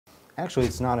Actually,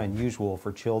 it's not unusual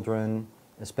for children,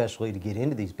 especially to get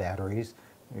into these batteries.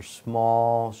 They're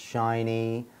small,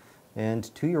 shiny, and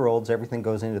 2-year-olds, everything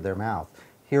goes into their mouth.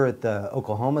 Here at the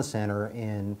Oklahoma Center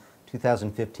in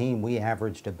 2015, we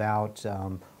averaged about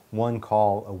one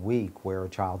call a week where a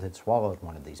child had swallowed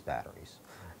one of these batteries.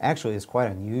 Actually, it's quite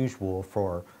unusual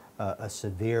for a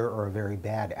severe or a very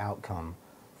bad outcome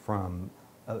from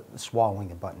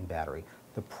swallowing a button battery.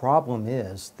 The problem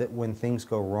is that when things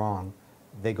go wrong,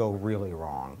 they go really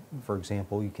wrong. For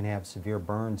example, you can have severe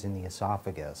burns in the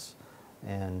esophagus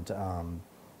and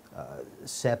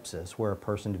sepsis, where a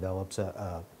person develops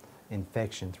a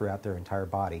infection throughout their entire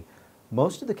body.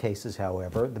 Most of the cases,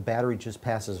 however, the battery just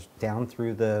passes down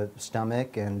through the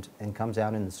stomach and comes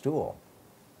out in the stool.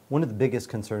 One of the biggest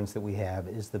concerns that we have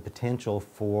is the potential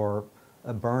for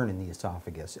a burn in the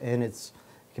esophagus, and it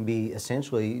can be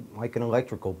essentially like an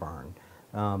electrical burn.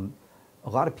 A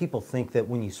lot of people think that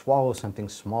when you swallow something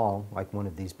small, like one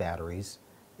of these batteries,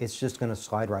 it's just going to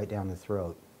slide right down the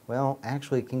throat. Well,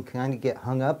 actually, it can kind of get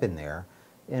hung up in there,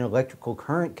 and electrical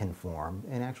current can form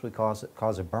and actually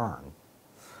cause a burn.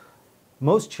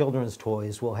 Most children's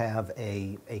toys will have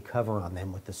a cover on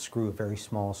them with a screw, a very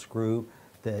small screw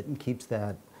that keeps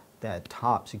that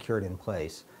top secured in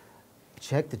place.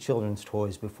 Check the children's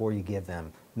toys before you give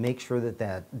them. Make sure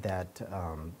that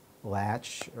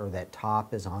latch or that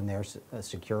top is on there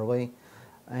securely,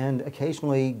 and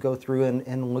occasionally go through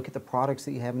and look at the products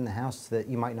that you have in the house that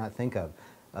you might not think of.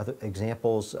 Other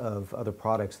examples of other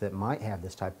products that might have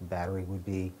this type of battery would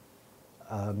be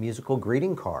a musical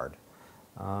greeting card,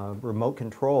 remote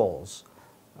controls,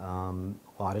 a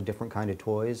lot of different kind of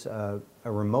toys, a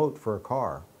remote for a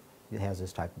car that has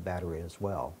this type of battery as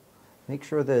well. Make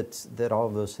sure that all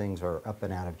of those things are up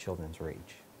and out of children's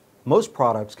reach. Most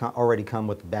products already come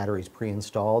with the batteries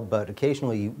pre-installed, but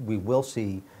occasionally we will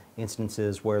see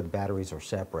instances where the batteries are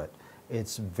separate.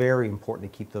 It's very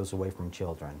important to keep those away from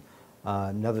children.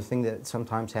 Another thing that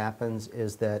sometimes happens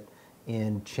is that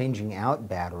in changing out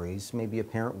batteries, maybe a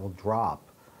parent will drop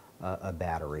a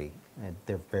battery.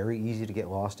 They're very easy to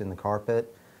get lost in the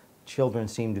carpet. Children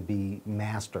seem to be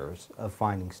masters of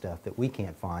finding stuff that we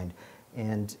can't find,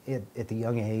 and at the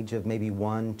young age of maybe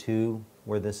 1, 2,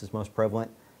 where this is most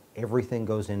prevalent, everything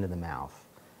goes into the mouth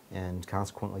and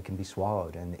consequently can be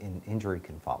swallowed, and injury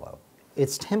can follow.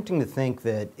 It's tempting to think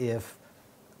that if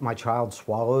my child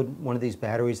swallowed one of these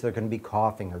batteries, they're going to be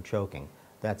coughing or choking.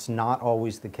 That's not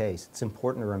always the case. It's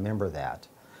important to remember that.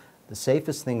 The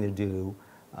safest thing to do,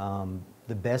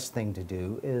 the best thing to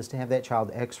do, is to have that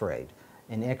child x-rayed.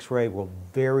 An x-ray will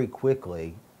very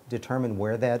quickly determine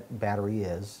where that battery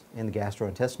is in the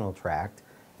gastrointestinal tract.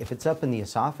 If it's up in the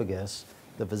esophagus,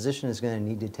 the physician is going to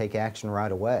need to take action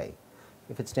right away.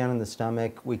 If it's down in the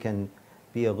stomach, we can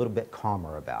be a little bit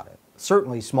calmer about it.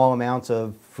 Certainly small amounts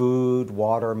of food,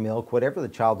 water, milk, whatever the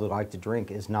child would like to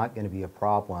drink is not going to be a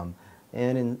problem,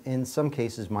 and in some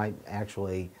cases might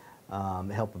actually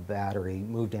help a battery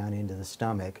move down into the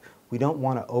stomach. We don't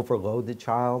want to overload the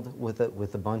child with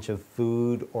a bunch of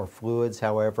food or fluids,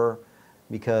 however,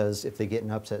 because if they get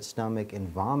an upset stomach and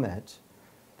vomit,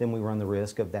 then we run the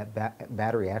risk of that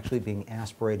battery actually being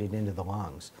aspirated into the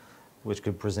lungs, which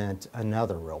could present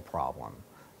another real problem.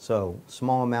 So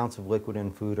small amounts of liquid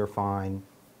and food are fine,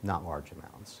 not large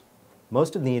amounts.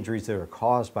 Most of the injuries that are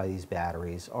caused by these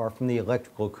batteries are from the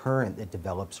electrical current that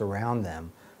develops around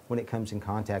them when it comes in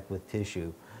contact with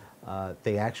tissue.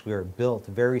 They actually are built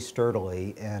very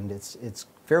sturdily, and it's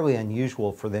fairly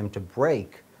unusual for them to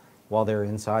break while they're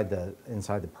inside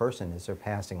the person as they're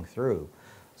passing through.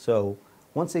 So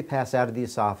once they pass out of the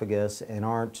esophagus and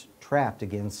aren't trapped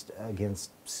against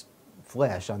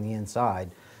flesh on the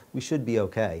inside, we should be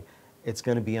okay. It's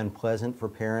going to be unpleasant for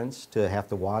parents to have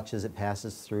to watch as it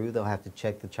passes through. They'll have to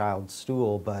check the child's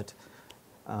stool, but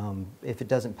if it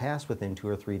doesn't pass within 2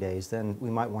 or 3 days, then we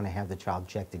might want to have the child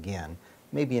checked again.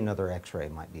 Maybe another x-ray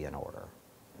might be in order.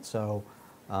 So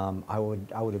I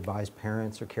would advise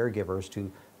parents or caregivers to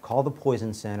call the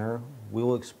Poison Center. We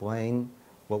will explain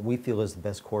what we feel is the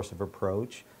best course of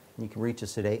approach. And you can reach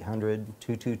us at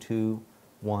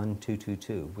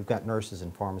 800-222-1222. We've got nurses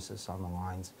and pharmacists on the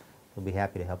lines. We'll be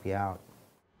happy to help you out.